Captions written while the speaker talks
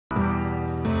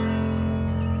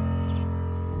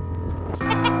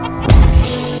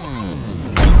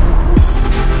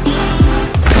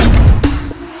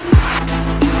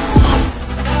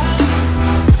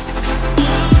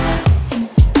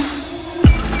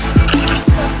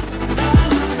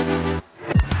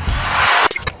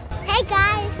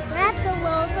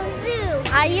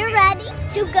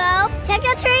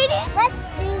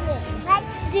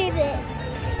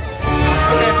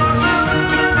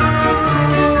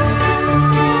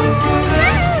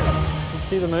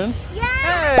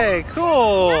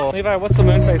Levi, what's the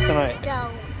moon phase tonight?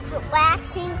 The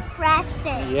waxing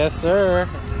crescent. Yes, sir.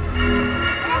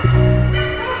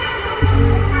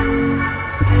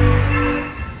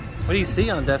 What do you see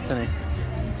on Destiny?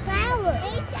 Flower.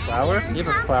 Flower? You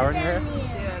have a flower in your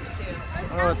hair?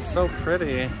 Oh, it's so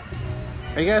pretty.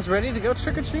 Are you guys ready to go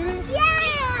trick-or-treating?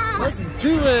 Yeah! Let's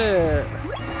do it!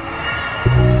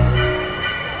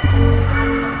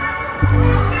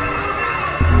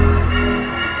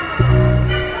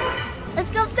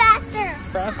 Let's go faster.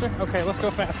 Faster? Okay, let's go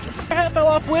faster. My hat fell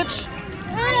off, witch!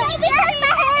 Because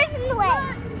my hair's in the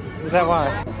way. Is that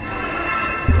why?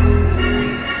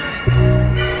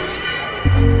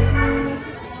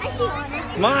 I see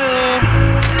one. Smile!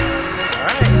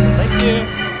 Alright, thank you.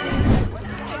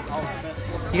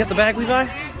 You got the bag, Levi?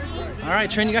 Alright,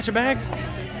 Trin, you got your bag?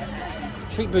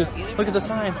 Treat booth. Look at the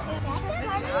sign.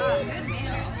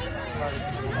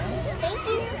 Thank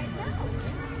you.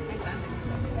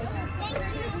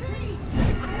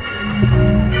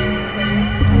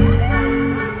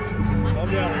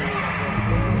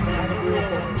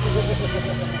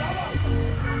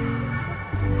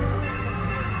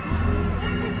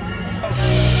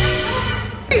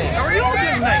 Hey, how are you all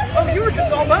doing tonight? Oh, you were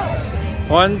just all about.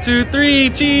 1, 2, 3,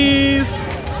 cheese!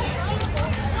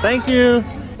 Thank you.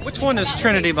 Which one is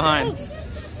Trinity behind?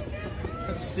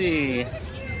 Let's see.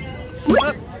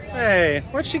 Oh, hey,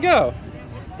 where'd she go?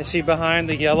 Is she behind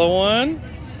the yellow one?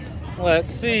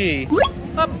 Let's see.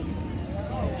 Up.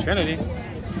 Trinity,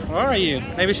 where are you?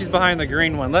 Maybe she's behind the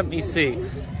green one. Let me see.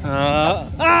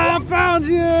 I found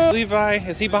you! Levi,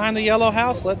 is he behind the yellow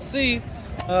house? Let's see.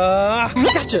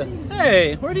 Gotcha!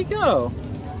 Hey, where'd he go?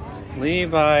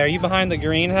 Levi, are you behind the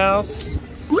greenhouse?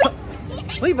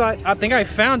 Levi, I think I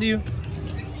found you.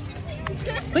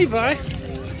 Levi,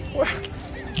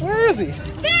 where is he?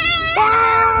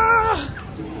 Ah!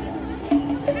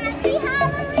 Happy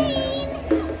Halloween!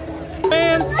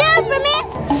 Man! Superman!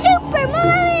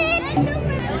 Superman!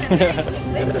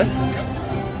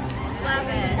 Love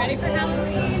it. Ready for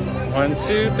Halloween? 1,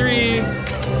 2, 3.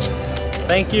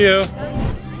 Thank you.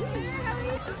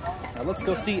 Now let's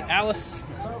go see Alice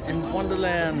in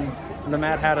Wonderland and the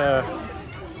Mad Hatter.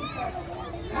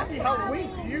 Happy Halloween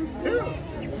to you too.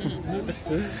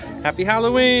 Happy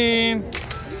Halloween!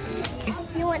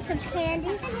 You want some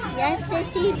candy? Yes,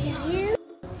 Sissy, do you?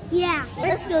 Yeah,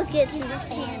 let's go get some this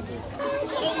candy.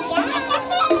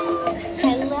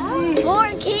 Hello?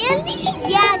 More candy?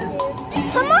 Yeah, dude.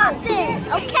 Come on then.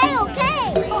 Okay,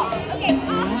 okay. Okay.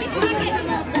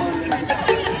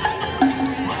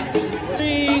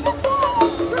 3.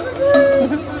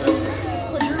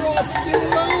 But you're all skin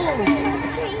alone.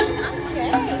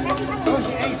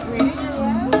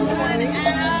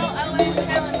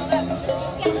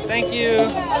 Thank you.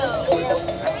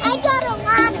 I got a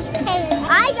lot of candy. I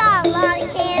got a lot of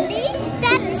candy. Is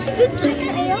that a spooky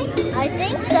trail? I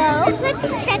think so. Let's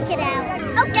check it out.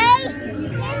 Okay.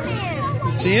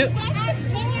 You see it?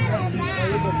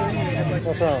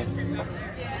 What's wrong?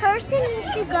 Person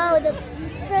needs to go.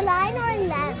 The line already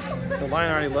left. The line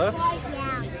already left?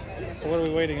 Yeah. So what are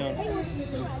we waiting on?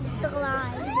 The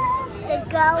line. The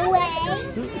go away.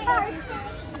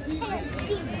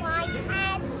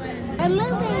 I'm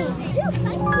moving.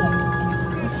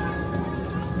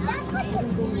 That's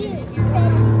what's cute.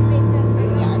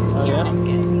 Oh yeah?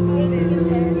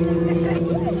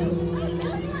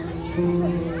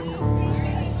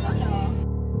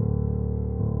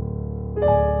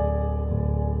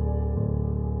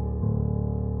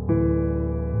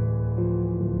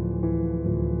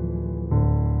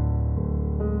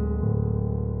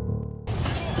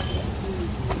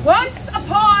 Once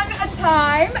upon a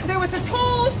time, there was a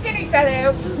tall, skinny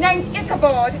fellow named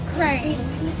Ichabod Crane.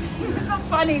 He was a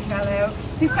funny fellow.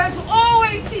 His clothes were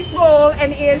always too small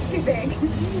and ears too big.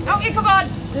 Now, Ichabod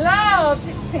loved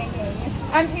singing,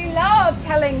 and he loved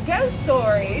telling ghost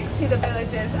stories to the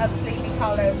villagers of Sleepy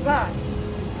Hollow. But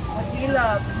what he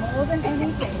loved more than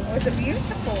anything was a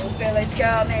beautiful village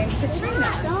girl named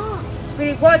Katrina. But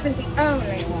he wasn't the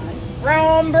only one.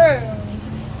 Brown Broom,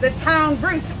 the town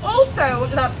brute, also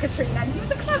loved Katrina, and he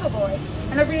was a clever boy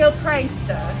and a real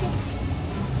prankster.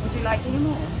 Would you like to hear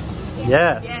more?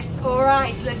 Yes. Yes, all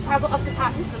right. Let's travel up the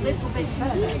path just a little bit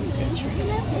further.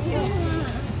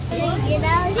 You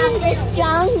know, in this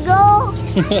jungle.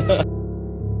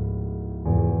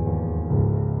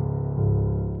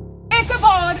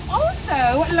 Ichabod also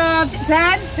loved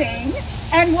dancing,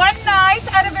 and one night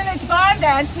at a village barn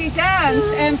dance, he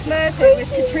danced and flirted with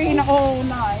Katrina all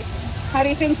night. How do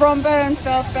you think Brom Bones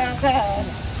felt about that?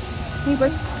 He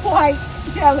was quite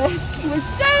jealous. He was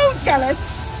so jealous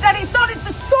that he started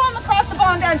to storm across the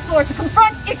barn dance floor to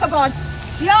confront Ichabod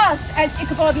just as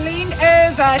Ichabod leaned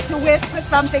over to whisper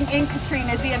something in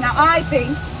Katrina's ear. Now I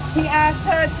think he asked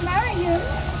her to marry him,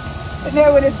 but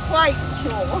no one is quite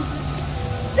sure.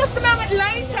 Just a moment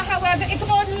later, however,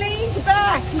 Ichabod leaned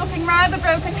back, looking rather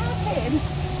broken-hearted.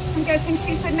 I'm guessing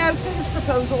she said no to his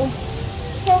proposal.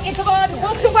 So Ichabod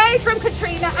walked away from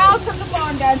Katrina out of the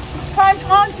barn den, climbed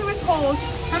onto his horse,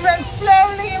 and rode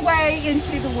slowly away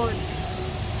into the woods.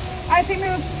 As he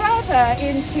moved further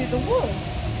into the woods,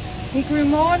 he grew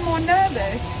more and more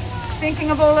nervous,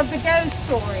 thinking of all of the ghost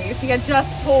stories he had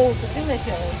just told the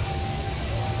villagers.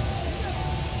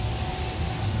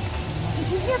 Did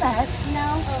you hear that?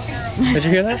 No. Did you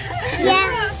hear that?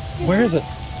 Yeah. Where is it?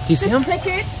 Do you see him? Click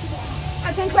it.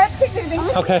 I think let's keep moving.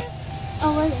 Okay.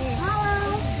 Oh, what's it? Hello.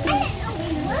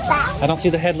 I don't see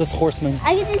the headless horseman.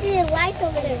 I get to see the lights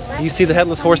over there. Do you see the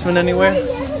headless horseman anywhere?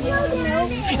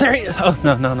 There he is. Oh,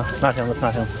 no, no, no. It's not him. It's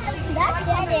not him. That's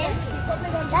dead end.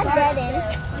 That's dead end.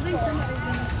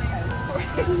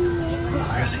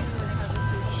 Where is he?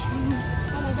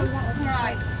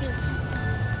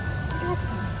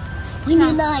 We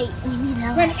need light. We need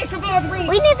When light. Ichabod reached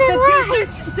We need the light.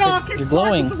 deepest, darkest You're part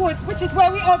glowing. of the woods, which is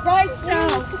where we are right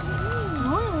now,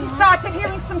 he started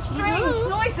hearing some strange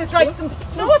noises, like some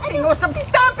snorting or some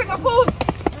stamping of hooves.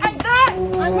 And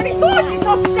then, when he saw it, he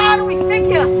saw a shadowy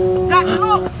figure that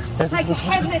looked like a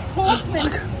headless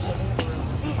horseman,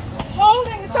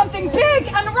 holding something big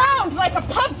and round, like a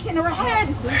pumpkin or a head,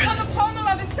 on the pommel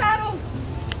of his saddle.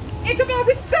 Ichabod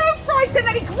was so frightened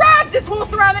that he grabbed his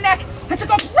horse around the neck and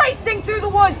took off racing through the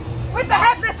woods, with the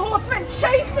headless horseman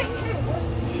chasing him.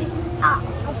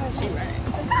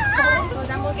 Well,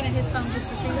 I'm looking at his phone just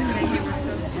to see what today he was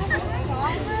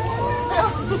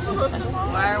supposed to.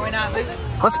 Why are we not moving?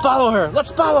 Let's follow her.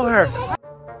 Let's follow her.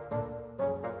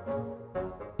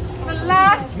 The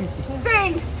last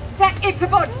thing that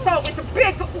Ichabod saw was a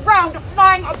big, round,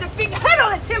 flying object being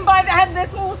hurled at him by the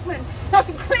headless horseman,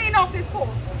 knocking clean off his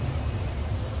horse.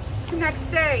 The next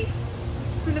day,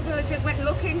 when the villagers went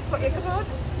looking for Ichabod,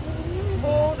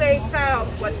 all they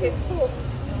found was his horse.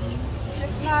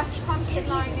 This last pumpkin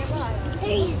lying nearby.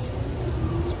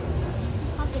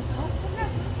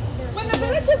 When the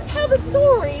villagers tell the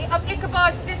story of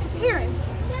Ichabod's disappearance,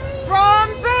 Brom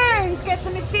Burns gets a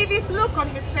mischievous look on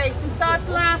his face and starts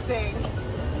laughing. Do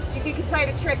you think he played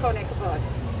a trick on Ichabod?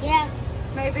 Yeah.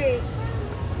 Maybe.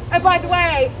 Oh, by the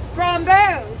way, Brom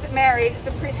Burns married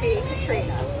the pretty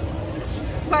Katrina.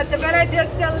 But the villagers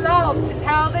still love to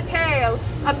tell the tale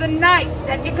of the night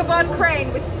that Ichabod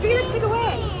Crane was spirited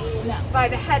away by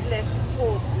the headless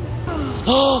horse.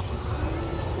 Oh!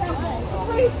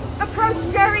 We approached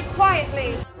very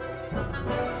quietly.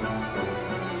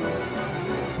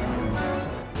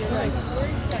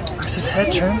 Where's his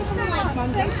head, Trim?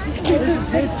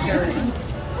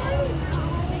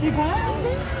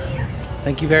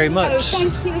 Thank you very much. Oh,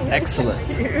 thank you.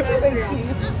 Excellent. Thank you.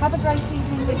 Have a great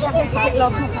evening with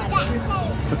love and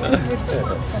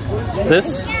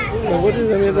This? What is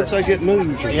it? I mean, it looks like it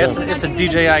moves or Yeah, something. it's a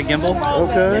DJI gimbal.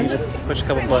 Okay. You just push a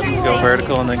couple buttons, go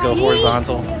vertical, and then go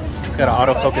horizontal. It's got an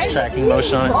autofocus tracking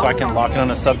motion on it, so I can lock it on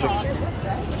a subject.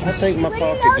 I think my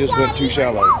pocket just went too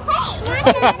shallow.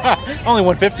 Only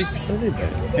 150.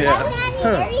 Yeah.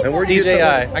 Huh. And where do you DJI.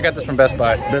 I got this from Best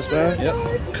Buy. Best Buy? Yep.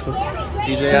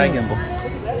 DJI gimbal.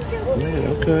 Man,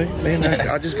 okay. Man,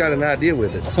 I just got an idea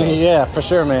with it. So. Yeah, for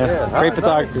sure, man. Great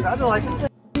photography.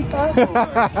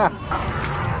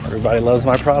 Everybody loves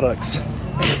my products.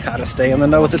 Gotta stay in the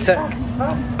know with the tech.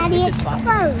 Daddy, it's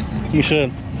closed. You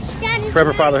should. Daddy,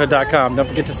 ForeverFatherhood.com. Don't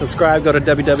forget to subscribe. Go to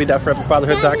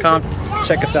www.foreverfatherhood.com.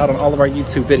 Check us out on all of our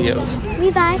YouTube videos.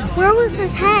 Levi, where was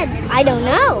his head? I don't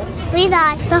know.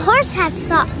 Levi, the horse has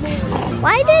socks.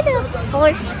 Why did the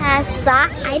horse have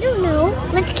socks? I don't know.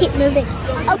 Let's keep moving.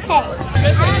 Okay.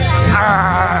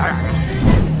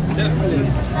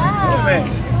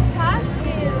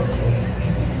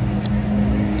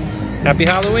 Happy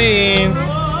Halloween.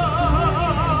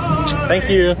 Thank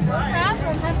you.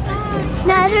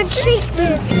 Another treat.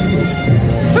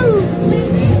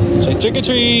 Say trick or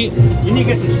treat. You need to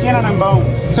get the skin on them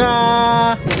bones.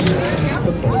 Ah.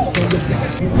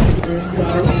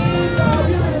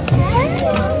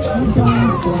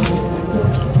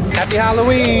 Happy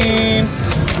Halloween.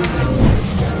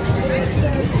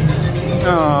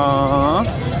 Aww.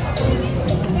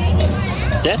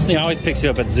 Destiny always picks you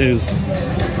up at zoos.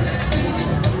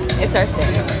 It's our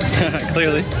thing.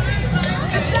 Clearly.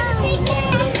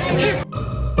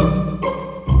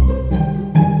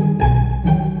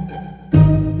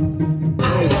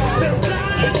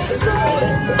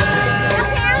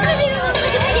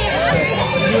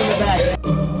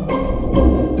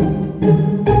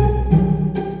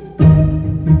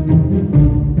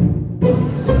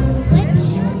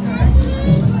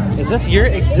 your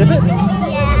exhibit?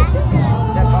 Yeah.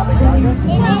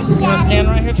 You want to stand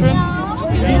right here, Trin?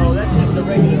 No, that's just a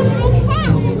regular.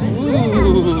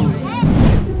 Ooh.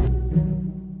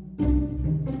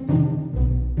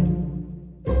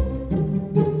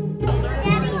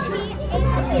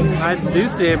 I do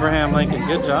see Abraham Lincoln.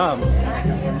 Good job. Wow,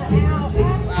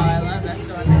 I love that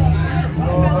story.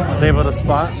 I was able to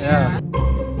spot, yeah.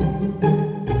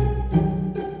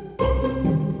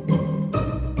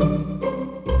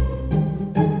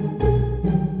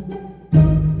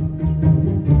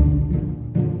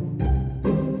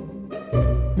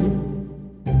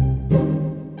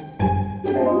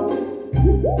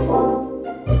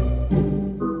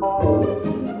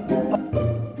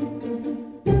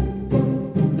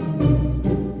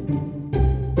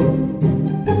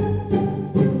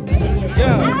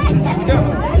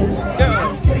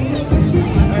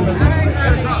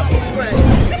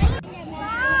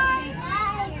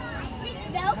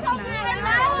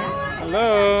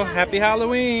 Hello, happy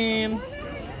Halloween.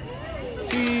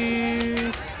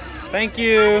 Cheese. Thank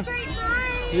you.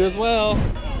 You as well.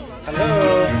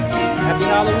 Hello, happy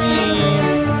Halloween.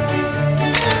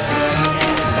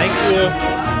 Thank you.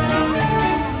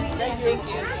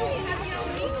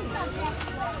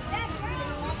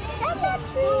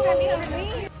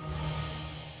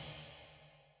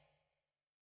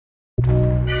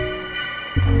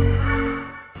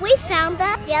 We found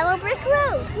the yellow brick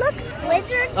road. Look,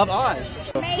 Wizard Of Oz.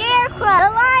 Scarecrow,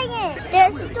 the lion.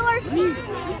 There's Dorothy.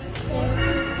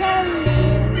 There's Tony.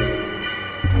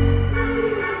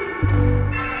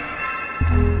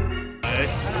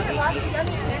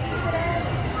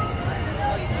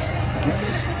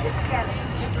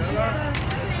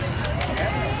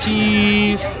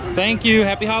 Cheese. Thank you.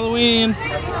 Happy Halloween.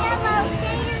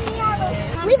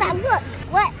 Levi, look.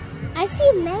 What? I see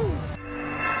a maze.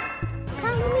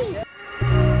 Follow me.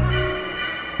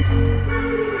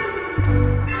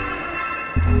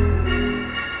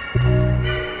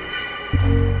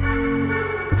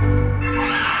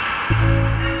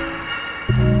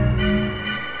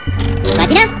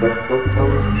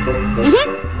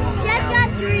 Jeff got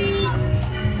treats.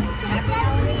 Jeff got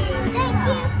treats. Thank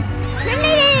you.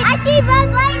 Trinity, I see Buzz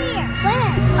Lightyear.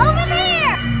 Where? Over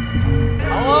there.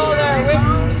 Hello there,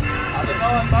 Whippers. How's it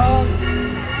going, Bones?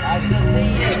 Nice to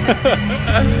see you.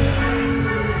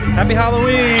 Happy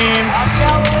Halloween. Happy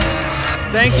Halloween.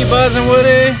 Thank you, Buzz and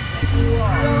Woody. See you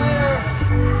later.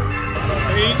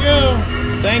 There you go.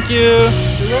 Thank you.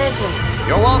 You're welcome.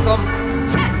 You're welcome.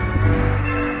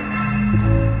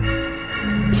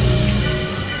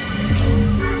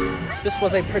 This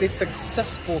was a pretty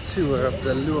successful tour of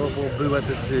the Louisville Boo at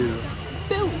the Zoo.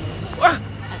 Boo! Ah!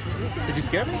 Did you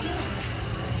scare me?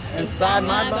 Inside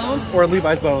my bones or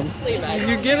Levi's bones? Levi's.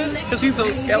 You get it? Because he's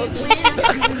a skeleton.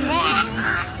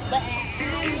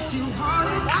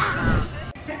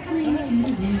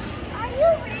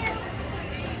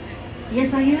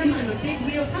 Yes, I am. I'm a big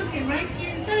real pumpkin right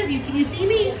here in front of you. Can you see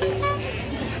me?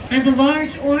 I'm the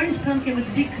large orange pumpkin with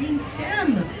the big green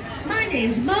stem. My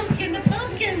name's Mumpkin the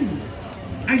Pumpkin.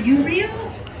 Are you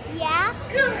real? Yeah.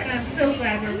 Good. I'm so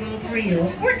glad we're both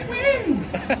real. We're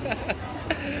twins.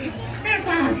 That's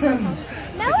awesome.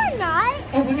 No, we're not.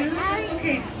 Oh, we're not?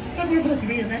 Okay. But we're both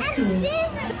real. That's cool.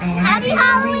 Oh, Happy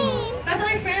Halloween.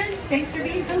 Bye-bye, friends. Thanks for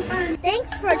being so fun.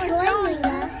 Thanks for joining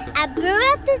us at Boo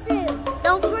at the Zoo.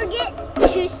 Don't forget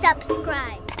to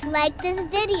subscribe. Like this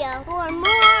video for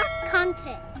more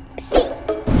content. Peace.